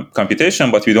secure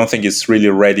computation, but we don't think it's really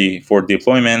ready for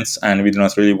deployment, and we do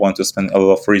not really want to spend a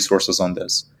lot of resources on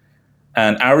this.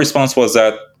 And our response was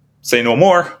that say no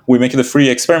more. We make it a free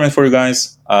experiment for you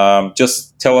guys.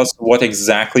 Just tell us what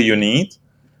exactly you need.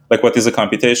 Like, what is the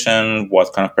computation?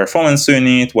 What kind of performance do you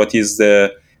need? What is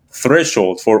the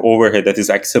threshold for overhead that is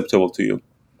acceptable to you?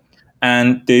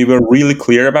 And they were really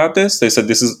clear about this. They said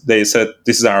this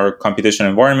is our computation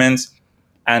environment,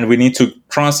 and we need to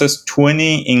process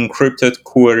 20 encrypted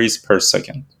queries per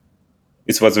second.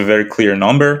 It was a very clear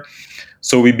number.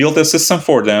 So we built a system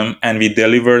for them, and we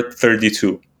delivered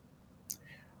 32.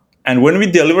 And when we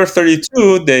delivered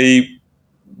 32, they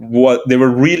were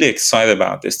really excited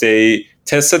about this. They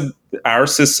tested our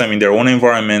system in their own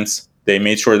environments. They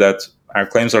made sure that our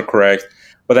claims are correct.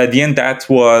 But at the end, that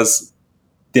was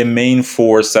the main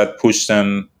force that pushed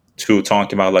them to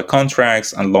talk about like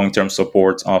contracts and long-term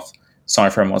support of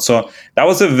CipherMod. So that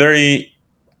was a very,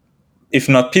 if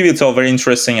not pivotal, very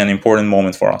interesting and important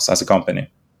moment for us as a company.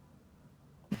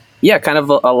 Yeah, kind of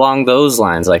along those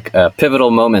lines, like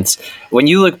pivotal moments. When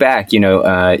you look back, you've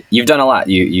done a lot.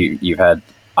 You've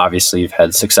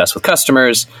had success with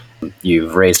customers,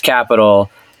 you've raised capital,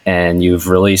 and you've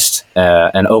released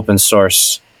an open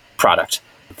source product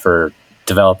for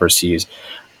developers to use.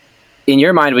 In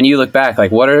your mind, when you look back,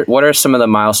 like what are some of the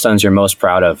milestones you're most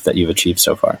proud of that you've achieved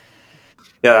so far?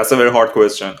 Yeah, that's a very hard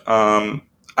question.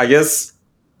 I guess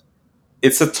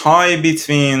it's a tie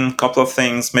between a couple of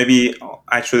things, maybe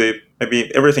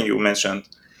everything you mentioned.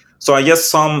 So I guess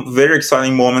some very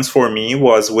exciting moments for me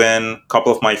was when a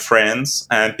couple of my friends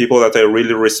and people that I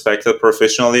really respected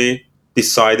professionally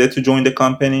decided to join the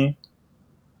company,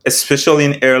 especially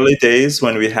in early days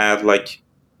when we had like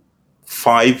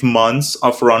 5 months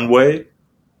of runway.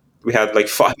 We had like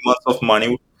 5 months of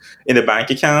money in the bank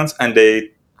account, and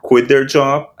they quit their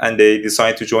job and they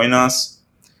decided to join us.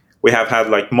 We have had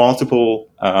like multiple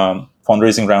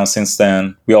fundraising rounds since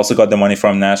then. We also got the money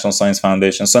from National Science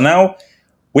Foundation. So now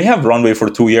we have runway for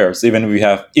 2 years, even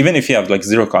if you have like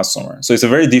 0 customers. So it's a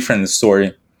very different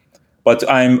story. But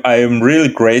I'm really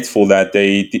grateful that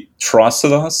they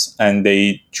trusted us and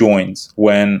they joined.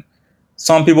 When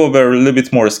some people were a little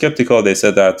bit more skeptical, they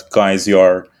said that, guys,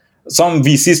 some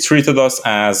VCs treated us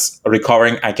as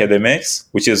recovering academics,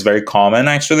 which is very common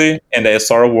actually in the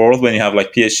startup world. When you have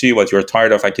like PhD, but you're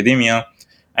tired of academia,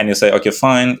 and you say, okay,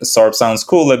 fine, startup sounds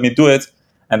cool, let me do it.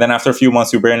 And then after a few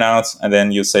months you burn out, and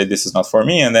then you say, this is not for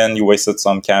me, and then you wasted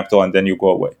some capital, and then you go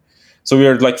away. So we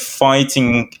are like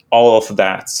fighting all of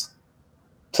that.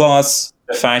 Plus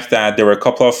the fact that there were a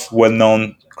couple of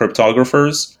well-known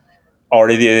cryptographers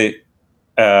already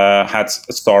had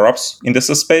startups in this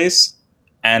space.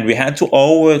 And we had to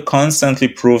always constantly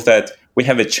prove that we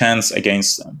have a chance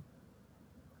against them.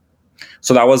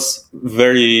 So that was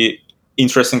very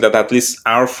interesting that at least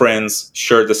our friends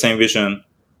shared the same vision.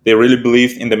 They really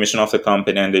believed in the mission of the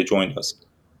company and they joined us.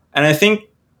 And I think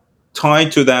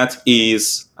tied to that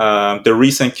is the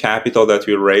recent capital that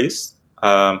we raised.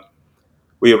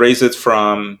 We raised it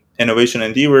from Innovation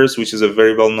Endeavors, which is a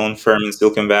very well-known firm in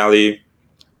Silicon Valley.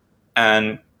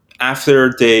 And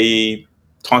after they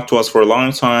talked to us for a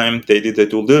long time, they did the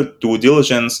due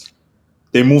diligence,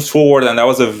 they moved forward, and that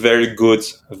was a very good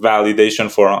validation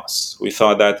for us. We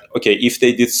thought that, okay, if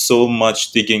they did so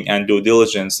much digging and due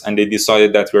diligence and they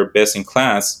decided that we're best in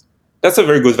class, that's a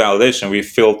very good validation. We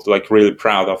felt like really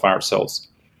proud of ourselves.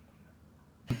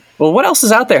 Well, what else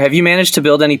is out there? Have you managed to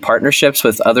build any partnerships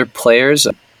with other players?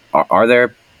 Are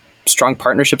there strong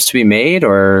partnerships to be made,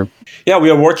 or? Yeah,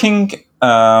 we are working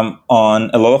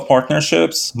on a lot of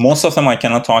partnerships. Most of them I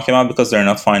cannot talk about because they're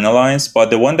not finalized.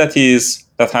 But the one that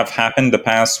have happened, the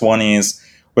past one is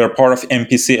we're part of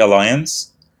MPC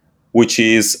Alliance, which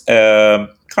is kind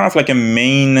of like a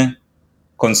main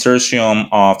consortium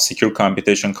of secure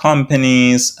computation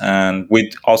companies, and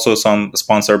with also some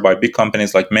sponsored by big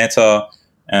companies like Meta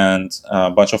and a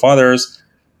bunch of others,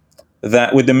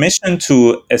 that with the mission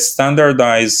to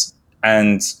standardize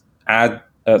and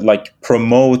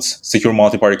promote secure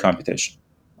multi-party computation.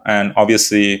 And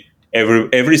obviously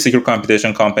every secure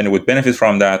computation company would benefit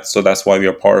from that, so that's why we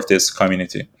are part of this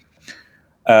community.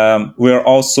 We are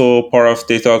also part of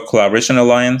Data Collaboration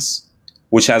Alliance,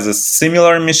 which has a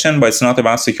similar mission, but it's not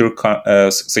about secure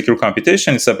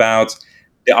computation. It's about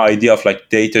the idea of like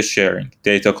data sharing,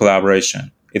 data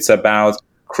collaboration. It's about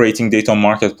creating data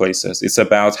marketplaces. It's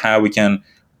about how we can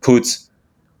put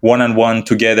one and one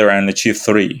together and achieve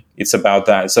three. It's about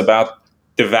that. It's about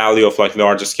the value of like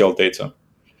large scale data.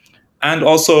 And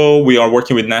also we are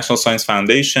working with National Science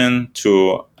Foundation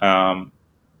to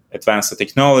advance the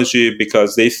technology,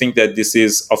 because they think that this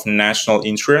is of national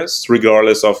interest,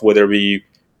 regardless of whether we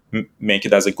make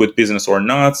it as a good business or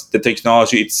not. The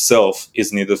technology itself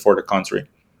is needed for the country.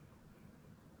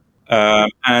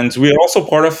 And we're also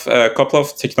part of a couple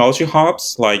of technology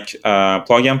hubs, like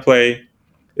Plug and Play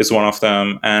is one of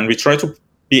them. And we try to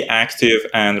be active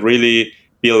and really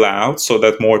be loud so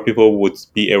that more people would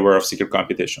be aware of secret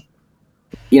computation.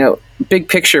 Big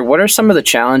picture, what are some of the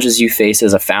challenges you face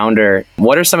as a founder?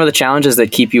 What are some of the challenges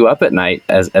that keep you up at night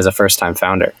as a first-time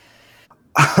founder?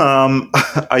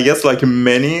 I guess like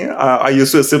many, I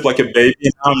used to sleep like a baby.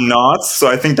 Now I'm not. So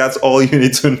I think that's all you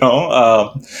need to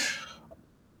know.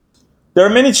 There are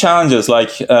many challenges.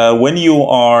 Like when you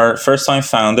are first-time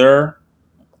founder,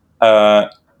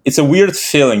 it's a weird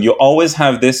feeling. You always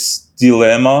have this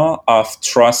dilemma of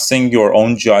trusting your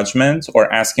own judgment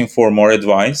or asking for more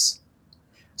advice.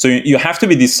 So you have to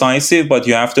be decisive, but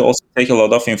you have to also take a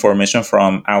lot of information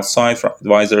from outside, from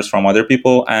advisors, from other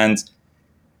people. And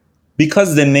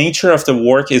because the nature of the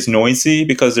work is noisy,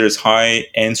 because there's high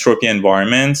entropy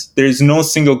environment, there is no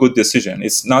single good decision.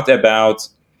 It's not about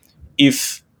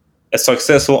if a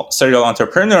successful serial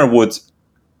entrepreneur would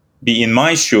be in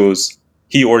my shoes,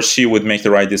 he or she would make the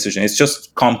right decision. It's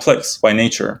just complex by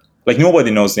nature. Like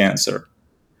nobody knows the answer.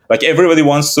 Like everybody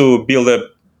wants to build a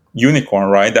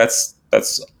unicorn, right? That's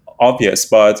obvious,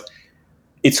 but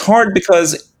it's hard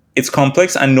because it's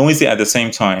complex and noisy at the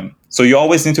same time. So you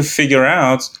always need to figure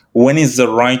out when is the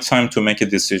right time to make a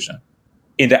decision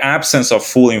in the absence of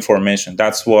full information.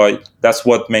 That's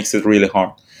what makes it really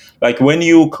hard. Like when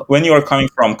you are coming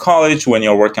from college, when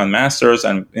you're working on masters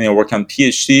and when you're working on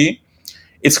PhD,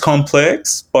 it's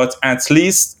complex, but at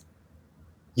least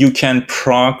you can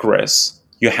progress.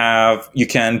 You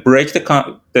can break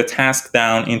the task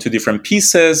down into different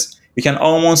pieces. You can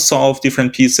almost solve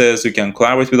different pieces. You can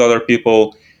collaborate with other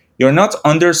people. You're not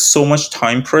under so much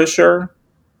time pressure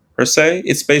per se.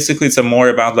 It's more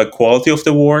about like quality of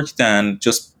the work than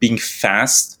just being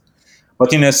fast.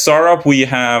 But in a startup, we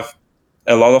have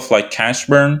a lot of like cash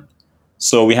burn.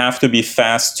 So we have to be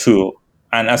fast too.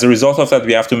 And as a result of that,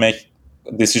 we have to make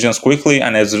decisions quickly.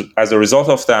 And as a result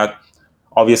of that,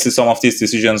 obviously some of these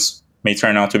decisions may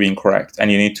turn out to be incorrect.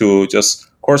 And you need to just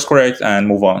course correct and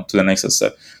move on to the next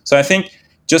step. So I think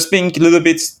just being a little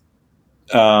bit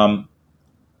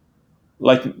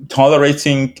like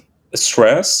tolerating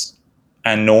stress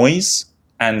and noise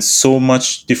and so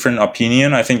much different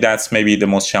opinion, I think that's maybe the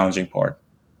most challenging part.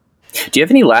 Do you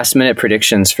have any last minute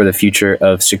predictions for the future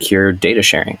of secure data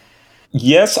sharing?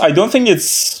 Yes, I don't think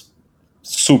it's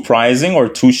surprising or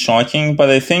too shocking,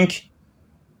 but I think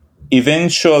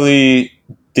eventually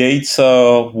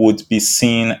data would be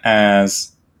seen as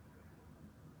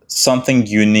something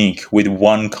unique with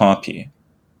one copy.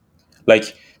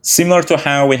 Like similar to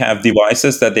how we have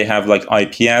devices that they have like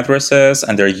IP addresses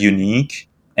and they're unique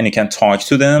and you can talk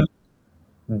to them,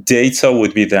 data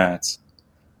would be that.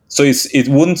 So it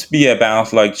wouldn't be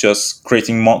about like just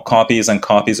creating more copies and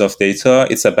copies of data.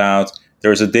 It's about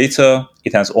there's a data,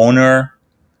 it has owner,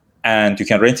 and you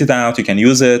can rent it out, you can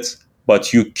use it,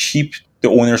 but you keep the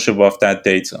ownership of that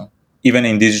data, even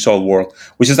in digital world,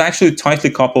 which is actually tightly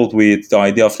coupled with the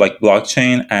idea of like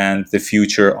blockchain and the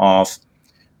future of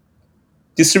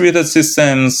distributed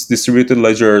systems, distributed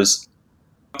ledgers.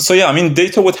 So yeah, I mean,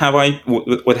 data would have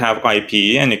IP,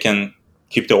 and you can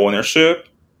keep the ownership,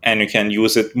 and you can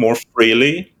use it more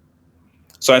freely.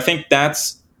 So I think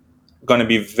that's going to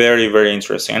be very, very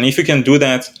interesting. And if you can do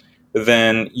that,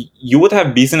 then you would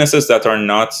have businesses that are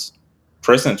not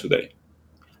present today.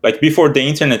 Like before the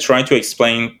internet, trying to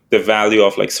explain the value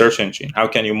of like search engine. How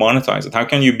can you monetize it? How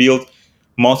can you build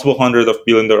multiple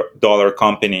 $100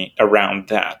 company around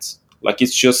that? Like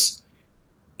it's just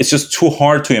too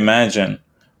hard to imagine.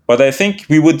 But I think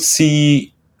we would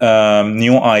see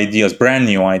new ideas, brand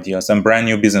new ideas, and brand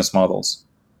new business models.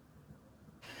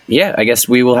 Yeah, I guess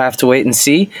we will have to wait and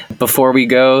see. Before we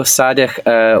go,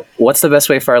 Sadiq, what's the best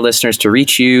way for our listeners to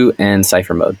reach you and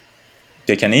Cypher Mode?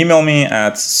 They can email me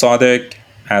at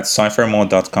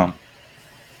sadiq@cyphermode.com.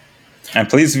 And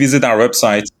please visit our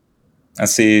website and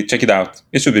check it out.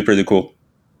 It should be pretty cool.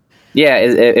 Yeah,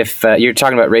 if you're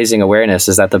talking about raising awareness,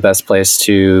 is that the best place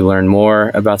to learn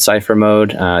more about Cypher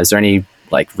Mode? Is there any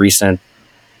like recent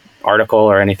article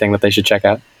or anything that they should check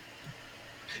out?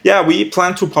 Yeah, we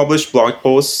plan to publish blog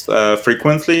posts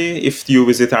frequently. If you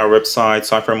visit our website,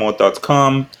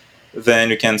 cyphermode.com,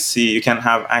 then you can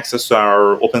have access to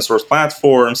our open source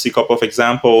platform, see a couple of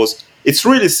examples. It's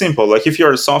really simple. Like if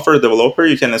you're a software developer,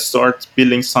 you can start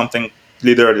building something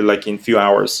literally like in a few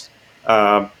hours.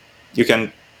 You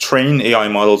can train AI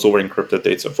models over encrypted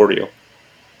data for real.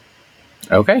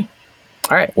 Okay.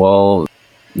 All right. Well,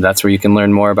 that's where you can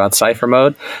learn more about Cypher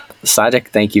Mode. Sadiq,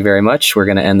 thank you very much. We're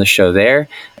going to end the show there.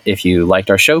 If you liked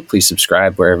our show, please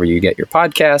subscribe wherever you get your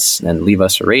podcasts and leave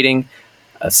us a rating.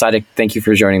 Sadek, thank you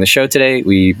for joining the show today.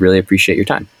 We really appreciate your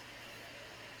time.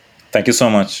 Thank you so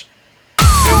much.